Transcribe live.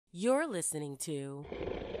You're listening to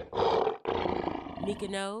Mika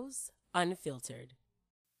Knows Unfiltered.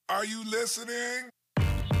 Are you listening?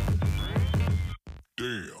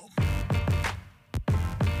 Damn.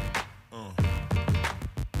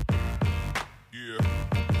 Yeah.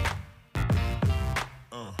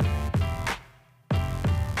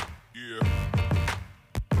 Yeah.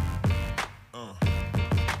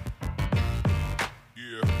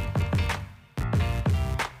 Yeah.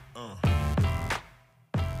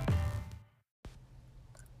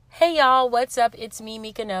 Hey y'all, what's up? It's me,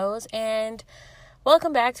 Mika Knows, and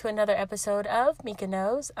welcome back to another episode of Mika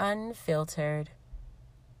Knows Unfiltered.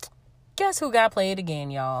 Guess who got played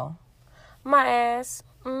again, y'all? My ass.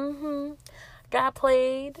 Got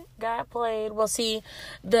played. Well, see,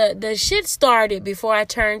 the shit started before I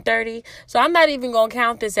turned 30, so I'm not even gonna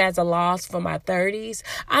count this as a loss for my 30s.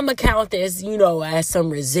 I'm gonna count this, as some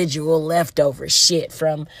residual leftover shit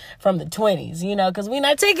from the 20s, because we're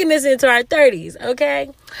not taking this into our 30s, okay?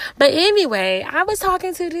 But anyway, I was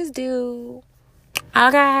talking to this dude,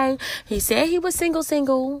 okay? He said he was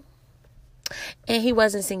single, and he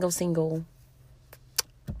wasn't single,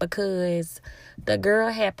 because the girl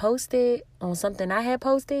had posted on something I had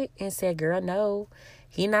posted and said, girl, no,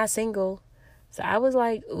 he not single. So I was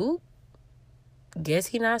like, oop, guess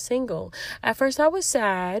he not single. At first I was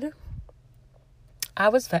sad. I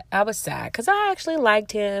was sad because I actually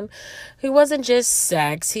liked him. He wasn't just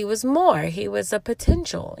sex. He was more. He was a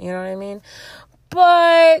potential. You know what I mean?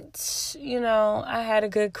 But, I had a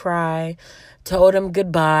good cry. Told him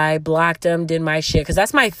goodbye, blocked him, did my shit. Because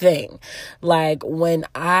that's my thing. Like, when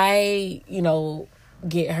I,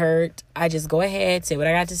 get hurt, I just go ahead, say what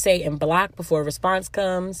I got to say, and block before a response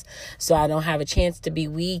comes. So I don't have a chance to be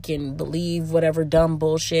weak and believe whatever dumb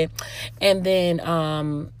bullshit. And then,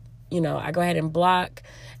 I go ahead and block.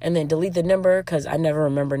 And then delete the number because I never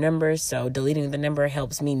remember numbers. So deleting the number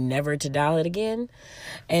helps me never to dial it again.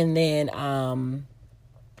 And then,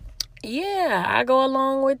 I go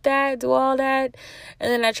along with that, do all that.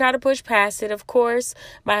 And then I try to push past it. Of course,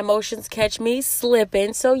 my emotions catch me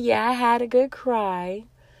slipping. So, I had a good cry.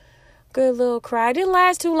 Good little cry. Didn't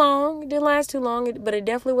last too long, but it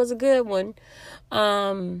definitely was a good one.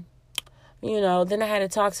 Then I had to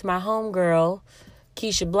talk to my homegirl,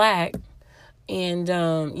 Keisha Black. And,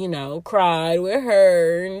 cried with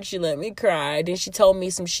her, and she let me cry. Then she told me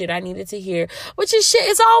some shit I needed to hear, which is shit.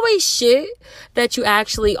 It's always shit that you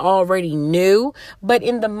actually already knew. But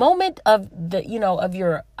in the moment of of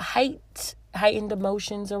your heightened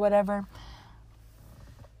emotions or whatever,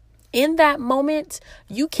 in that moment,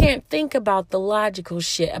 you can't think about the logical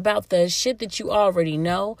shit, about the shit that you already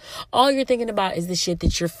know. All you're thinking about is the shit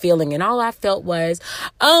that you're feeling. And all I felt was,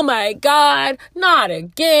 oh my God, not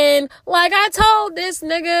again. Like, I told this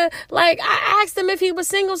nigga, I asked him if he was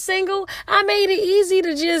single. I made it easy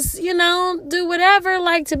to just, do whatever,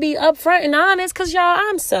 to be upfront and honest. Cause y'all,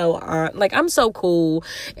 I'm so cool.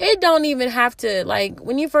 It don't even have to,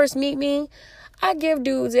 when you first meet me, I give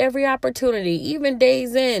dudes every opportunity, even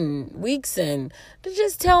days in, weeks in, to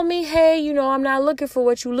just tell me, hey, I'm not looking for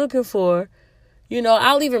what you're looking for.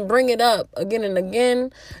 I'll even bring it up again and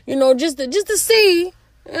again, just to see,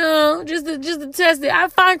 just to test it. I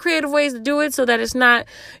find creative ways to do it so that it's not,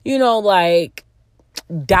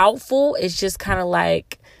 doubtful. It's just kind of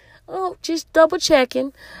just double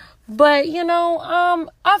checking. But,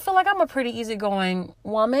 I feel like I'm a pretty easygoing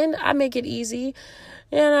woman. I make it easy,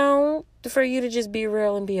 for you to just be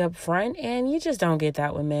real and be upfront. And you just don't get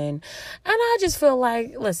that with men. And I just feel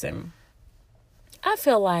like, listen, I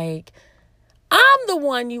feel like I'm the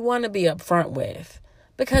one you want to be upfront with.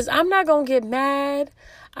 Because I'm not going to get mad.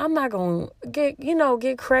 I'm not going to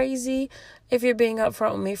get crazy if you're being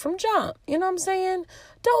upfront with me from jump. You know what I'm saying?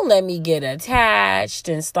 Don't let me get attached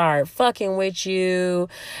and start fucking with you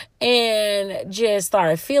and just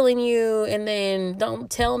start feeling you, and then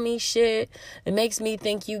don't tell me shit that makes me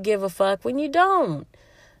think you give a fuck when you don't.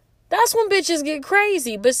 That's when bitches get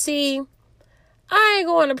crazy. But see, I ain't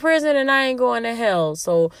going to prison and I ain't going to hell.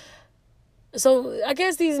 So I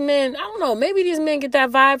guess these men, I don't know, maybe these men get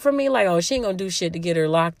that vibe from me, like, oh, she ain't gonna do shit to get her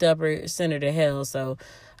locked up or send her to hell, so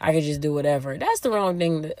I could just do whatever. That's the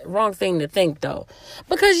wrong thing to think, though.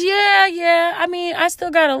 Because, I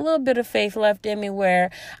still got a little bit of faith left in me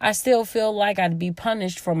where I still feel like I'd be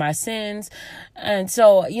punished for my sins. And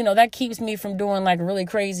so, that keeps me from doing, really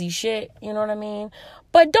crazy shit, you know what I mean?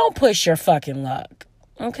 But don't push your fucking luck.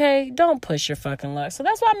 Okay, don't push your fucking luck. So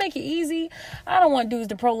that's why I make it easy. I don't want dudes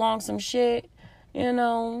to prolong some shit,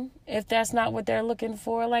 if that's not what they're looking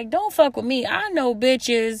for. Don't fuck with me. I know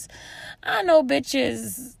bitches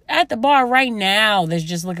at the bar right now that's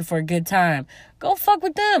just looking for a good time. Go fuck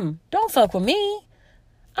with them. Don't fuck with me.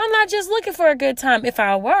 I'm not just looking for a good time. If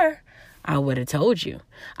I were, I would have told you.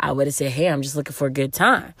 I would have said, hey, I'm just looking for a good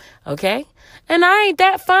time. Okay? And I ain't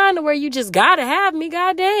that fine to where you just gotta have me,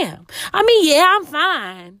 goddamn. I mean, yeah, I'm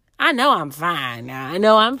fine. I know I'm fine now. I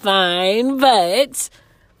know I'm fine, but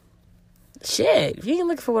shit, if you ain't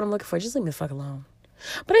looking for what I'm looking for, just leave me the fuck alone.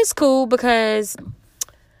 But it's cool because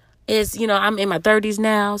it's, I'm in my 30s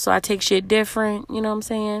now, so I take shit different. You know what I'm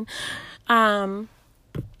saying?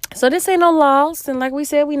 So this ain't no loss. And like we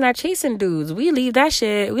said, we not chasing dudes. We left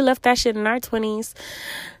that shit in our 20s.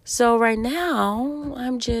 So right now,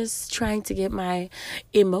 I'm just trying to get my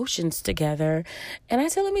emotions together. And I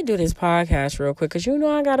said, let me do this podcast real quick. Because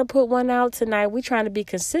I got to put one out tonight. We trying to be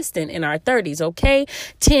consistent in our 30s, okay?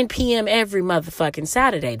 10 p.m. every motherfucking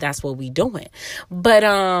Saturday. That's what we doing. But,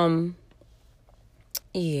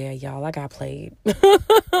 yeah, y'all, I got played.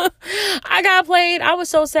 I was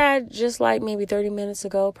so sad just like maybe 30 minutes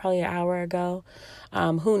ago, probably an hour ago.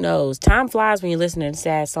 Who knows? Time flies when you're listening to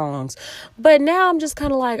sad songs. But now I'm just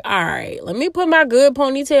kind of like, all right, let me put my good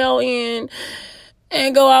ponytail in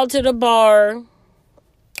and go out to the bar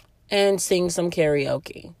and sing some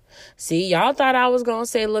karaoke. See, y'all thought I was going to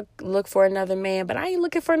say look for another man, but I ain't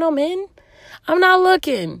looking for no men. I'm not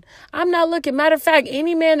looking. Matter of fact,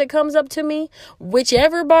 any man that comes up to me,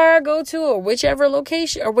 whichever bar I go to or whichever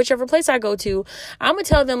location or whichever place I go to, I'm going to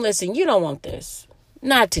tell them, listen, you don't want this.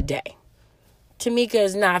 Not today. Tamika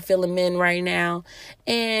is not feeling men right now.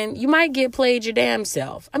 And you might get played your damn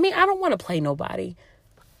self. I mean, I don't want to play nobody.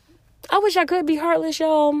 I wish I could be heartless,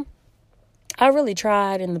 y'all. I really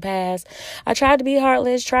tried in the past. I tried to be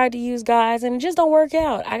heartless, tried to use guys, and it just don't work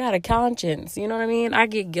out. I got a conscience. You know what I mean? I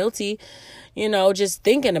get guilty, just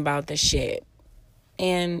thinking about the shit.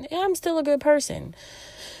 And I'm still a good person.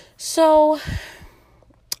 So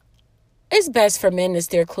it's best for men to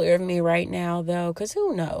steer clear of me right now, though, because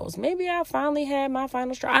who knows? Maybe I finally had my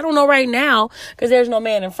final straw. I don't know right now because there's no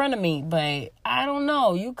man in front of me, but I don't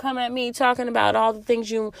know. You come at me talking about all the things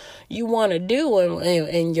you want to do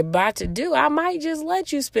and you're about to do. I might just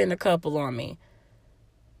let you spend a couple on me.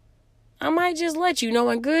 I might just let you,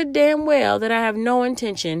 knowing good damn well that I have no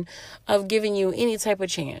intention of giving you any type of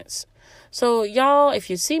chance. So, y'all, if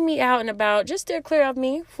you see me out and about, just steer clear of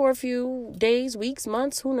me for a few days, weeks,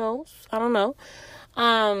 months, who knows? I don't know.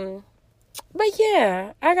 But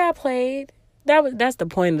yeah, I got played. That's the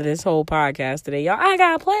point of this whole podcast today, y'all. I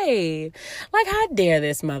got played. Like, how dare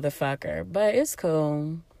this motherfucker? But it's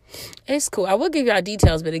cool. It's cool. I will give y'all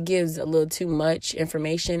details, but it gives a little too much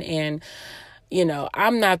information. And,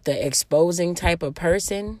 I'm not the exposing type of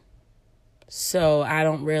person. So I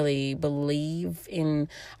don't really believe in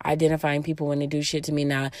identifying people when they do shit to me.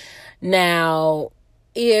 Now,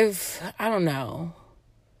 if, I don't know,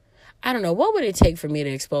 what would it take for me to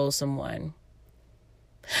expose someone?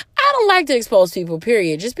 I don't like to expose people,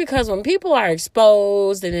 period. Just because when people are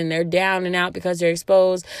exposed and then they're down and out because they're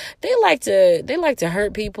exposed, they like to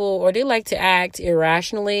hurt people or they like to act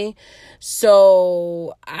irrationally.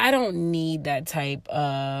 So I don't need that type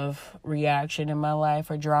of reaction in my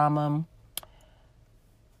life or drama.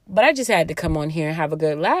 But I just had to come on here and have a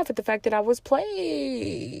good laugh at the fact that I was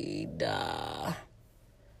played.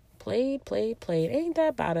 Played. Ain't that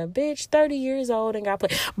about a bitch? 30 years old and got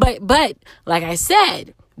played. But like I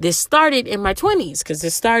said, this started in my 20s. Because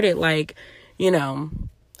this started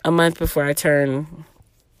a month before I turned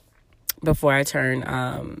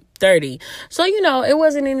 30. So, it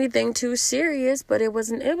wasn't anything too serious. But it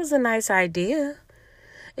was a nice idea.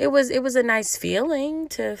 It was a nice feeling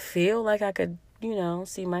to feel like I could,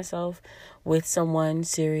 see myself with someone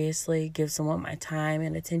seriously, give someone my time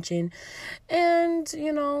and attention. And,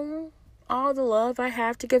 all the love I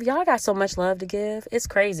have to give. Y'all got so much love to give. It's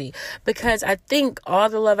crazy. Because I think all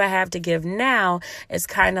the love I have to give now is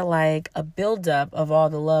kind of like a buildup of all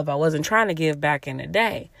the love I wasn't trying to give back in the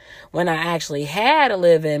day. When I actually had a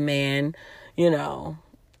live-in man,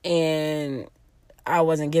 and I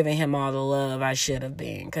wasn't giving him all the love I should have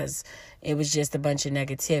been. Because it was just a bunch of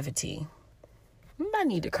negativity. I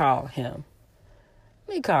need to call him.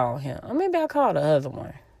 Let me call him. Or maybe I'll call the other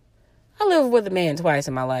one. I lived with a man twice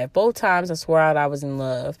in my life. Both times I swore out I was in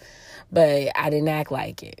love. But I didn't act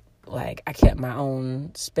like it. Like, I kept my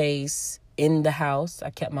own space in the house. I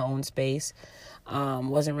kept my own space.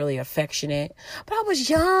 Wasn't really affectionate. But I was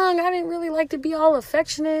young. I didn't really like to be all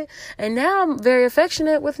affectionate. And now I'm very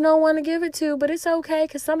affectionate with no one to give it to. But it's okay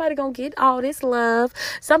because somebody gonna get all this love.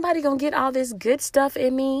 Somebody gonna get all this good stuff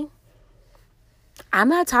in me. I'm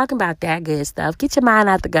not talking about that good stuff. Get your mind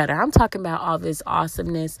out the gutter. I'm talking about all this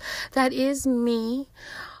awesomeness that is me.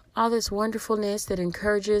 all this wonderfulness that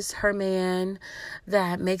encourages her man,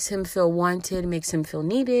 that makes him feel wanted, makes him feel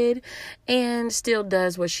needed, and still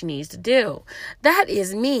does what she needs to do. That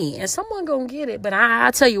is me, and someone gonna get it. But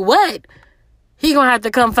I tell you what, he gonna have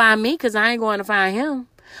to come find me, because I ain't going to find him.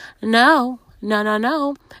 No.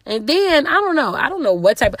 And then, I don't know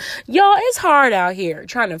what type of... Y'all, it's hard out here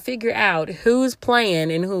trying to figure out who's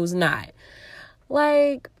playing and who's not.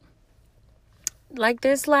 Like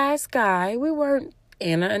this last guy, we weren't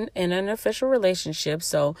in an official relationship.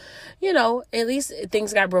 So, at least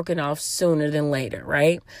things got broken off sooner than later,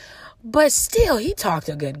 right? But still, he talked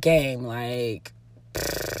a good game. Like,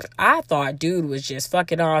 I thought dude was just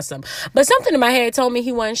fucking awesome. But something in my head told me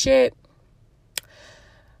he wasn't shit.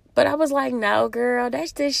 But I was like, no, girl,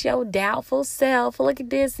 that's just your doubtful self. Look at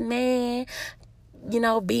this man,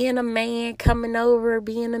 being a man, coming over,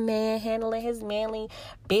 being a man, handling his manly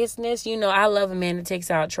business. I love a man that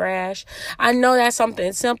takes out trash. I know that's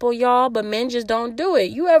something simple, y'all, but men just don't do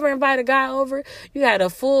it. You ever invite a guy over, you got a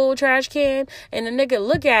full trash can, and the nigga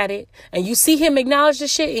look at it, and you see him acknowledge the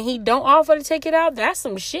shit, and he don't offer to take it out? That's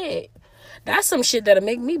some shit. That's some shit that'll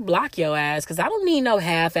make me block your ass, because I don't need no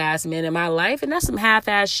half-ass men in my life, and that's some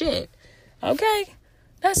half-ass shit. Okay?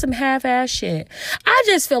 That's some half-ass shit. I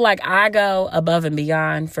just feel like I go above and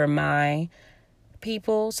beyond for my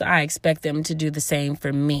people, so I expect them to do the same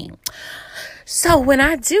for me. So when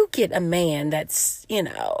I do get a man that's,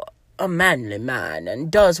 a manly man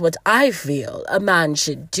and does what I feel a man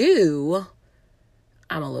should do,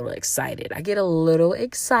 I'm a little excited. I get a little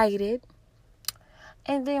excited.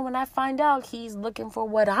 And then when I find out he's looking for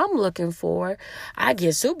what I'm looking for, I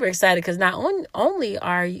get super excited, because not only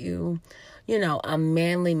are you, a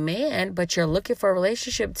manly man, but you're looking for a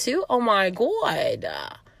relationship too. Oh my God.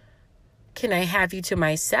 Can I have you to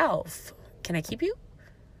myself? Can I keep you?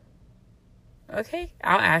 Okay.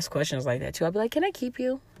 I'll ask questions like that too. I'll be like, can I keep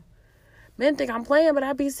you? Men think I'm playing, but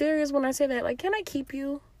I'll be serious when I say that. Like, can I keep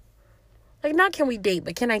you? Like, not can we date,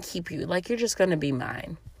 but can I keep you? Like, you're just going to be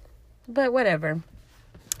mine. But whatever.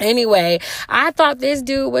 Anyway, I thought this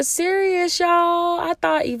dude was serious, y'all. I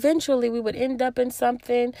thought eventually we would end up in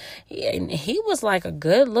something. And he was like a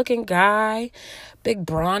good looking guy, big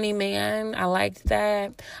brawny man. I liked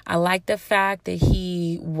that. I liked the fact that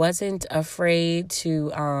he wasn't afraid to,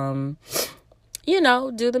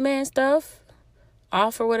 do the man stuff.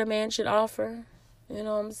 Offer what a man should offer. You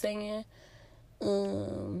know what I'm saying?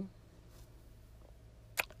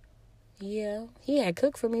 Yeah, he had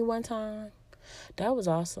cooked for me one time. That was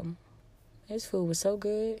awesome. His food was so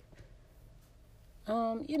good.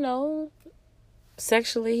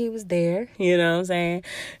 Sexually he was there. You know what I'm saying?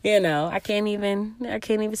 I can't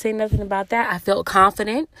even say nothing about that. I felt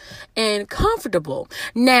confident and comfortable.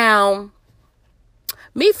 Now,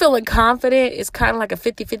 me feeling confident is kind of like a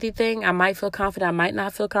 50-50 thing. I might feel confident. I might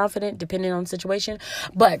not feel confident, depending on the situation.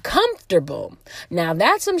 But comfortable. Now,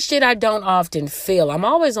 that's some shit I don't often feel. I'm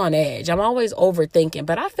always on edge. I'm always overthinking.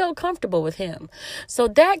 But I felt comfortable with him. So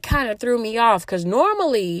that kind of threw me off. Because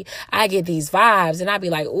normally, I get these vibes. And I be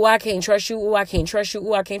like, oh, I can't trust you. Oh, I can't trust you.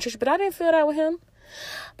 Oh, I can't trust you. But I didn't feel that with him.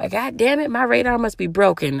 But God damn it, my radar must be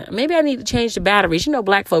broken. Maybe I need to change the batteries.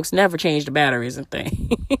 Black folks never change the batteries and things.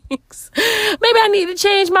 Maybe I need to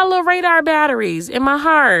change my little radar batteries in my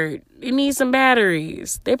heart. It needs some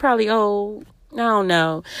batteries. They probably old. I don't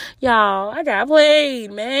know. Y'all, I got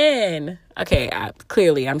played, man. Okay,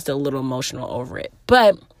 clearly I'm still a little emotional over it.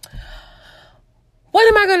 But what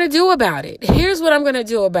am I going to do about it? Here's what I'm going to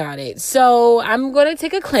do about it. So I'm going to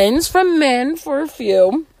take a cleanse from men for a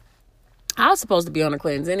few. I was supposed to be on a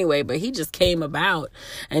cleanse anyway, but he just came about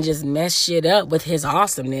and just messed shit up with his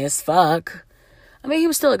awesomeness. Fuck. I mean, he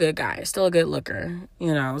was still a good guy, still a good looker,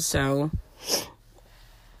 so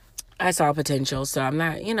I saw potential. So I'm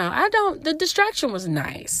not, the distraction was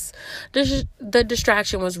nice. The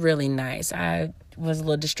distraction was really nice. I was a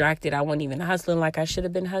little distracted. I wasn't even hustling like I should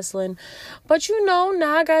have been hustling. But,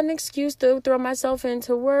 now I got an excuse to throw myself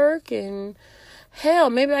into work and... Hell,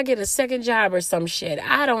 maybe I get a second job or some shit.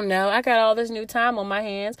 I don't know. I got all this new time on my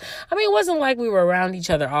hands. I mean, it wasn't like we were around each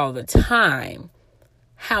other all the time.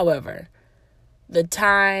 However, the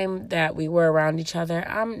time that we were around each other,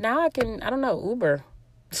 now I can, Uber.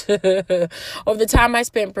 Or the time I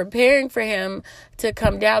spent preparing for him to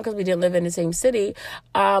come down because we didn't live in the same city,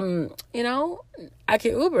 I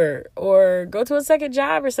can Uber or go to a second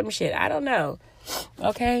job or some shit. I don't know.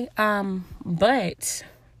 Okay. But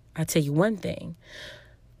I'll tell you one thing.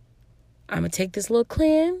 I'm going to take this little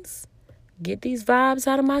cleanse, get these vibes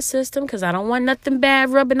out of my system, because I don't want nothing bad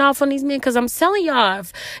rubbing off on these men. Because I'm telling y'all,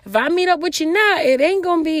 if I meet up with you now, it ain't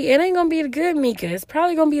gonna be the good Mika. It's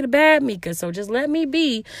probably gonna be the bad Mika. So just let me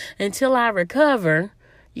be until I recover.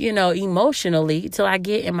 emotionally till I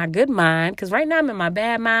get in my good mind. Because right now I'm in my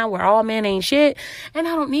bad mind where all men ain't shit. And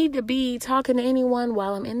I don't need to be talking to anyone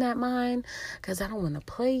while I'm in that mind. Because I don't want to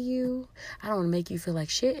play you. I don't want to make you feel like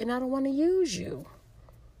shit. And I don't want to use you.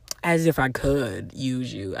 As if I could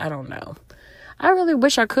use you. I don't know. I really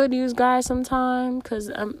wish I could use guys sometime.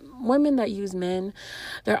 Because women that use men,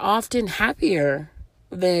 they're often happier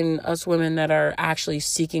than us women that are actually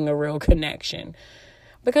seeking a real connection.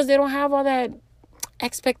 Because they don't have all that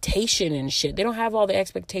expectation and shit. They don't have all the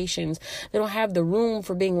expectations. They don't have the room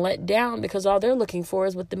for being let down because all they're looking for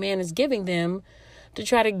is what the man is giving them to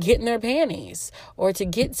try to get in their panties or to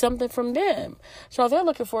get something from them. So all they're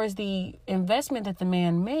looking for is the investment that the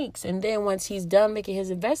man makes. And then once he's done making his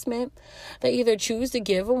investment, they either choose to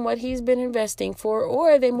give him what he's been investing for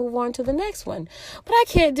or they move on to the next one. But I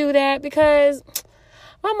can't do that because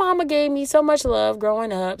my mama gave me so much love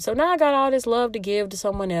growing up. So now I got all this love to give to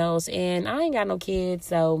someone else. And I ain't got no kids.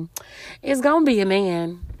 So it's going to be a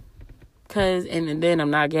man. And then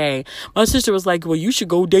I'm not gay. My sister was like, well, you should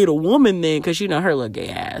go date a woman then. Because her little gay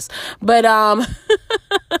ass. But I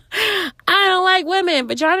don't like women.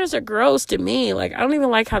 Vaginas are gross to me. Like, I don't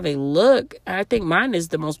even like how they look. I think mine is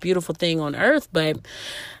the most beautiful thing on earth. But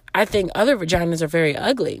I think other vaginas are very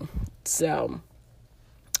ugly. So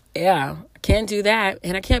yeah, can't do that.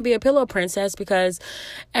 And I can't be a pillow princess because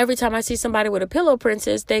every time I see somebody with a pillow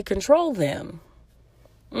princess, they control them.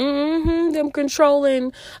 Them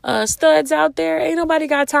controlling studs out there. Ain't nobody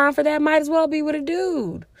got time for that. Might as well be with a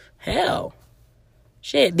dude. Hell.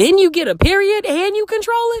 Shit. Then you get a period and you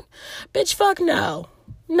control it? Bitch, fuck no.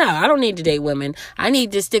 No, I don't need to date women. I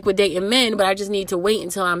need to stick with dating men, but I just need to wait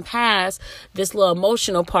until I'm past this little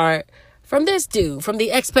emotional part from this dude, from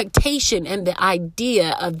the expectation and the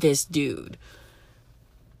idea of this dude.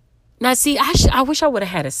 Now, see, I wish I would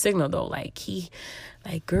have had a signal, though.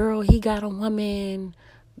 Girl, he got a woman.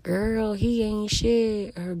 Girl, he ain't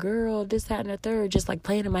shit. Or girl, this, that, and the third. Just like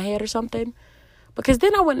playing in my head or something. Because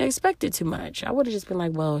then I wouldn't expect it too much. I would have just been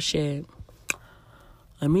like, well, shit.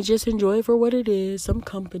 Let me just enjoy it for what it is. Some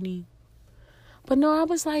company. But no, I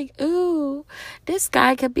was like, ooh, this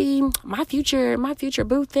guy could be my future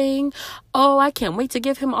boo thing. Oh, I can't wait to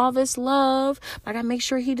give him all this love. I gotta make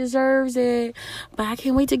sure he deserves it. But I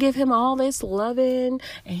can't wait to give him all this loving.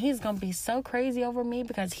 And he's gonna be so crazy over me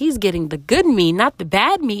because he's getting the good me, not the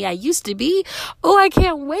bad me I used to be. Oh, I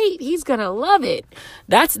can't wait. He's gonna love it.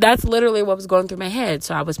 That's literally what was going through my head.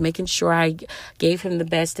 So I was making sure I gave him the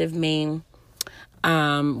best of me.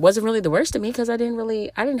 Wasn't really the worst of me because I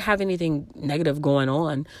didn't have anything negative going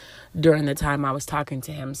on during the time I was talking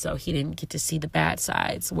to him. So he didn't get to see the bad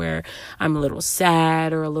sides where I'm a little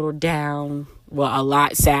sad or a little down. Well, a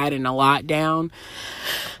lot sad and a lot down.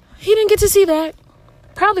 He didn't get to see that.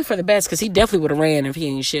 Probably for the best because he definitely would have ran if he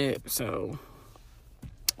ain't shit. So,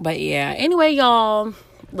 but yeah. Anyway, y'all,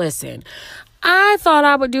 listen. I thought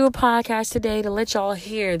I would do a podcast today to let y'all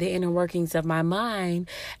hear the inner workings of my mind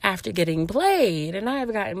after getting played. And I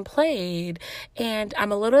have gotten played. And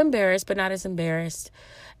I'm a little embarrassed, but not as embarrassed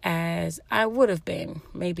as I would have been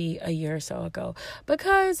maybe a year or so ago.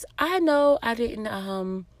 Because I know I didn't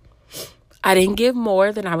give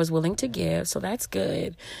more than I was willing to give. So that's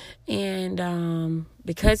good. And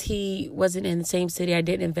because he wasn't in the same city, I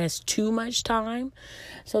didn't invest too much time.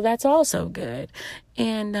 So that's also good.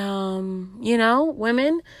 And,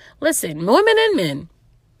 women, listen, women and men.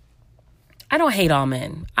 I don't hate all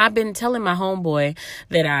men. I've been telling my homeboy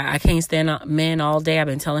that I can't stand men all day. I've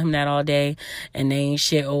been telling him that all day and they ain't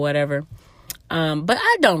shit or whatever. But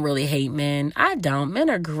I don't really hate men. I don't. Men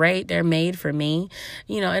are great. They're made for me,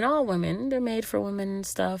 and all women, they're made for women and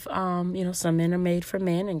stuff. Some men are made for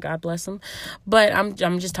men and God bless them. But I'm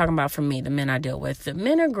just talking about for me, the men I deal with. The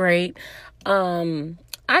men are great.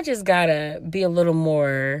 I just gotta be a little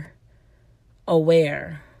more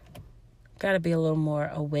aware. Gotta be a little more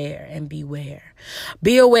aware and beware.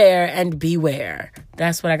 Be aware and beware.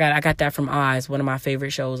 That's what I got. I got that from Oz, one of my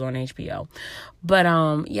favorite shows on HBO. But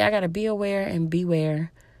I gotta be aware and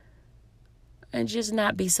beware. And just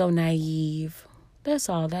not be so naive. That's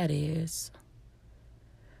all that is.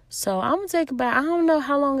 So I'm gonna take about, I don't know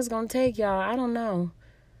how long it's gonna take, y'all. I don't know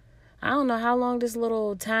how long this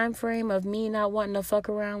little time frame of me not wanting to fuck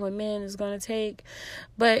around with men is going to take.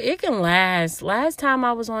 But it can last. Last time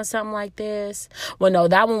I was on something like this. Well, no,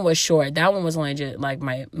 that one was short. That one was only just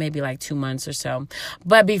maybe 2 months or so.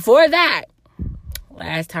 But before that,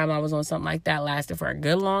 last time I was on something like that lasted for a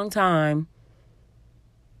good long time.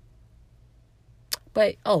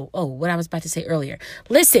 But, what I was about to say earlier.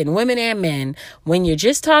 Listen, women and men, when you're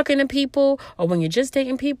just talking to people or when you're just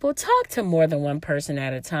dating people, talk to more than one person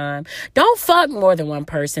at a time. Don't fuck more than one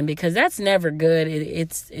person because that's never good.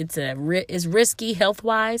 It's risky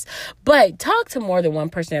health-wise. But talk to more than one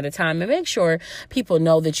person at a time and make sure people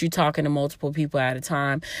know that you're talking to multiple people at a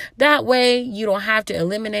time. That way, you don't have to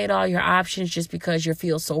eliminate all your options just because you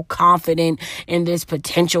feel so confident in this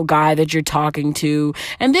potential guy that you're talking to.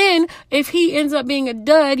 And then, if he ends up being a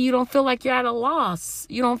dud, you don't feel like you're at a loss.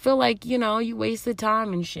 You don't feel like, you wasted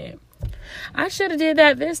time and shit. I should have did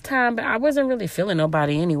that this time, but I wasn't really feeling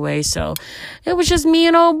nobody anyway, so it was just me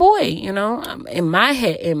and old boy, in my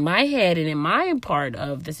head and in my part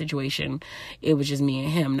of the situation, it was just me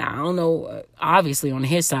and him. Now, I don't know, obviously on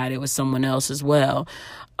his side, it was someone else as well,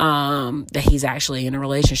 that he's actually in a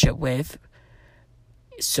relationship with.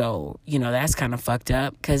 So, that's kind of fucked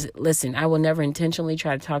up because, listen, I will never intentionally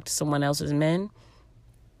try to talk to someone else's men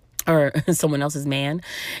or someone else's man.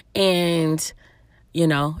 And,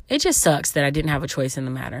 it just sucks that I didn't have a choice in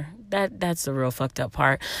the matter. That's the real fucked up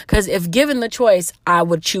part. Because if given the choice, I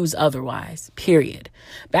would choose otherwise, period.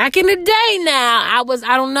 Back in the day now,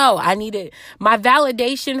 I needed my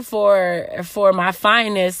validation for my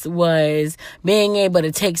fineness was being able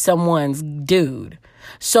to take someone's dude.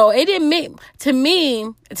 So it didn't make, to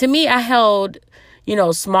me, I held,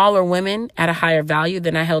 smaller women at a higher value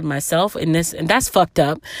than I held myself and that's fucked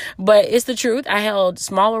up, but it's the truth. I held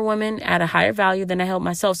smaller women at a higher value than I held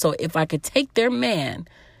myself. So if I could take their man,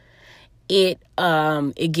 it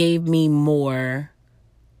gave me more.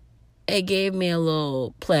 It gave me a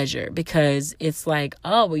little pleasure because it's like,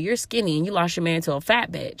 oh, well, you're skinny and you lost your man to a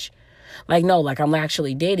fat bitch. Like, no, like I'm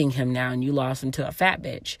actually dating him now and you lost him to a fat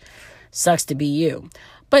bitch. Sucks to be you.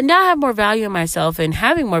 But now I have more value in myself, and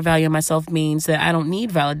having more value in myself means that I don't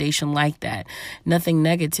need validation like that. Nothing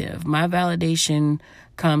negative. My validation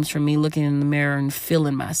comes from me looking in the mirror and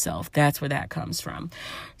feeling myself. That's where that comes from.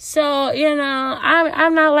 So,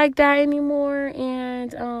 I'm not like that anymore.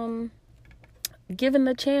 And given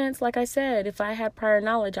the chance, like I said, if I had prior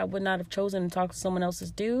knowledge, I would not have chosen to talk to someone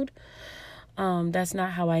else's dude. That's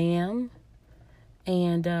not how I am.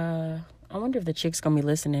 And I wonder if the chick's gonna be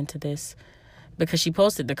listening to this, because she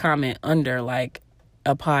posted the comment under like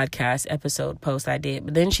a podcast episode post I did,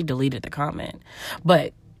 but then she deleted the comment.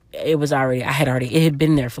 But it had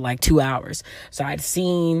been there for like 2 hours. So I'd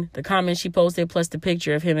seen the comment she posted plus the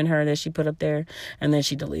picture of him and her that she put up there, and then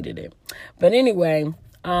she deleted it. But anyway,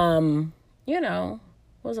 what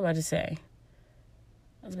was I about to say?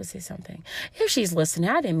 I was going to say something. If she's listening,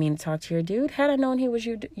 I didn't mean to talk to your dude. Had I known he was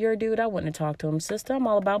your dude, I wouldn't have talked to him, sister. I'm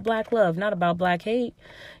all about black love, not about black hate.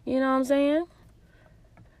 You know what I'm saying?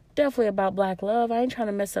 Definitely about black love. I ain't trying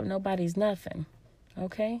to mess up nobody's nothing.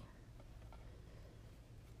 Okay?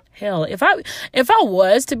 Hell, if I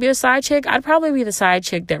was to be a side chick, I'd probably be the side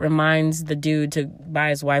chick that reminds the dude to buy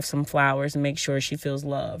his wife some flowers and make sure she feels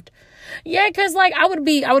loved. Yeah, because like I would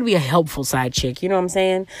be a helpful side chick, you know what I'm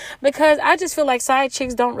saying? Because I just feel like side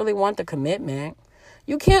chicks don't really want the commitment.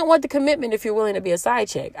 You can't want the commitment if you're willing to be a side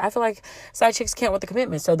chick. I feel like side chicks can't want the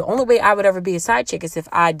commitment. So the only way I would ever be a side chick is if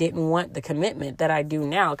I didn't want the commitment that I do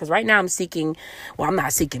now. Because right now I'm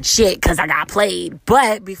not seeking shit because I got played.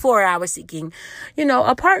 But before I was seeking,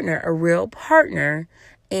 a partner, a real partner.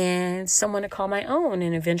 And someone to call my own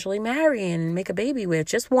and eventually marry and make a baby with.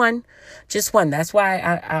 Just one. That's why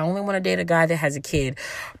I only want to date a guy that has a kid.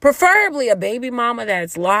 Preferably a baby mama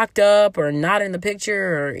that's locked up or not in the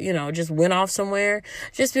picture or, just went off somewhere.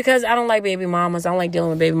 Just because I don't like baby mamas. I don't like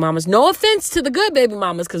dealing with baby mamas. No offense to the good baby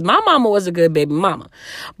mamas, because my mama was a good baby mama.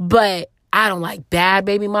 But I don't like bad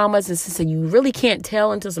baby mamas. And since you really can't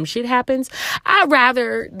tell until some shit happens, I'd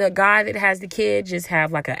rather the guy that has the kid just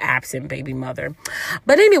have like an absent baby mother.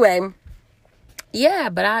 But anyway, yeah,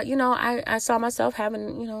 but I saw myself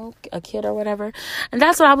having, a kid or whatever. And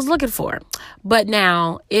that's what I was looking for. But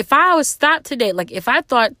now, if I was stopped today, like if I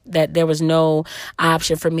thought that there was no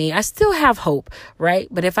option for me, I still have hope, right?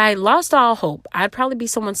 But if I lost all hope, I'd probably be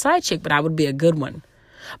someone's side chick, but I would be a good one.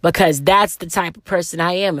 Because that's the type of person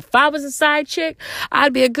I am. If I was a side chick,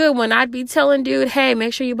 I'd be a good one. I'd be telling dude, hey,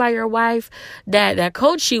 make sure you buy your wife that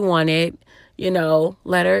coat she wanted.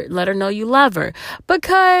 Let her know you love her.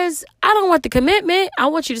 Because I don't want the commitment. I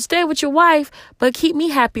want you to stay with your wife, but keep me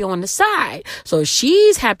happy on the side. So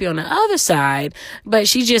she's happy on the other side, but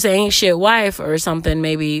she just ain't shit wife or something,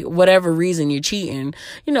 maybe whatever reason you're cheating.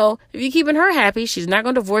 If you're keeping her happy, she's not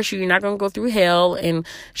going to divorce you. You're not going to go through hell and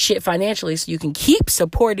shit financially, so you can keep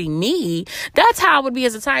supporting me. That's how I would be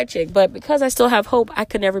as a side chick. But because I still have hope, I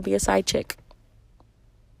could never be a side chick.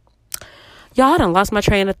 Y'all, I done lost my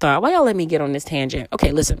train of thought. Why y'all let me get on this tangent?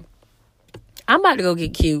 Okay, listen. I'm about to go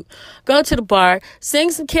get cute. Go to the bar,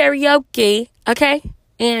 sing some karaoke, okay?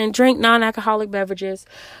 And drink non-alcoholic beverages.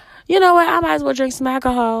 You know what? I might as well drink some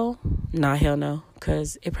alcohol. Nah, hell no.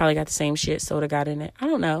 Because it probably got the same shit soda got in it. I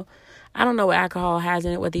don't know. I don't know what alcohol has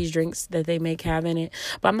in it, what these drinks that they make have in it.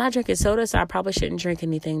 But I'm not drinking soda, so I probably shouldn't drink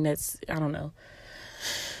anything that's, I don't know.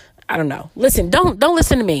 Listen, don't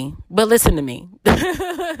listen to me, but listen to me.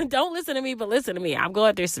 Don't listen to me, but listen to me. I'm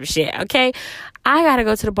going through some shit, okay? I got to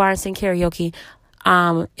go to the bar and sing karaoke.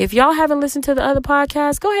 If y'all haven't listened to the other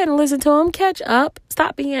podcasts, go ahead and listen to them. Catch up.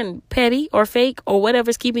 Stop being petty or fake or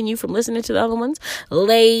whatever's keeping you from listening to the other ones.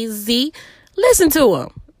 Lazy. Listen to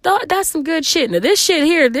them. That's some good shit. Now this shit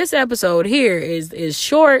here, this episode here is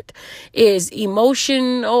short, is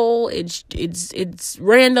emotional, it's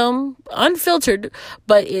random, unfiltered,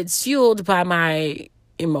 but it's fueled by my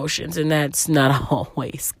emotions, and that's not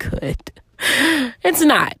always good. It's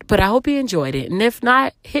not, but I hope you enjoyed it. And if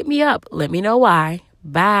not, hit me up. Let me know why.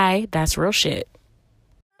 Bye. That's real shit.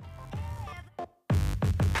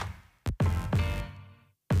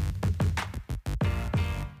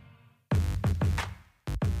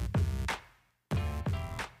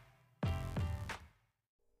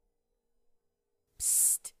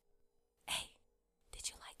 Psst. Hey, did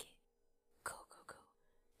you like it? Cool.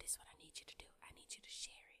 This is what I need you to do. I need you to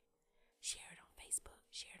share it. Share it on Facebook.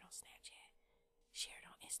 Share it on Snapchat. Share it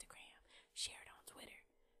on Instagram. Share it on Twitter.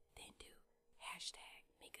 Then do hashtag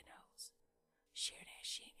Mika Knows. Share that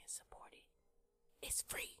shit and support it. It's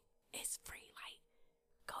free. It's free. Like,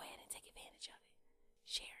 go ahead and take advantage of it.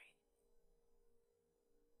 Share it.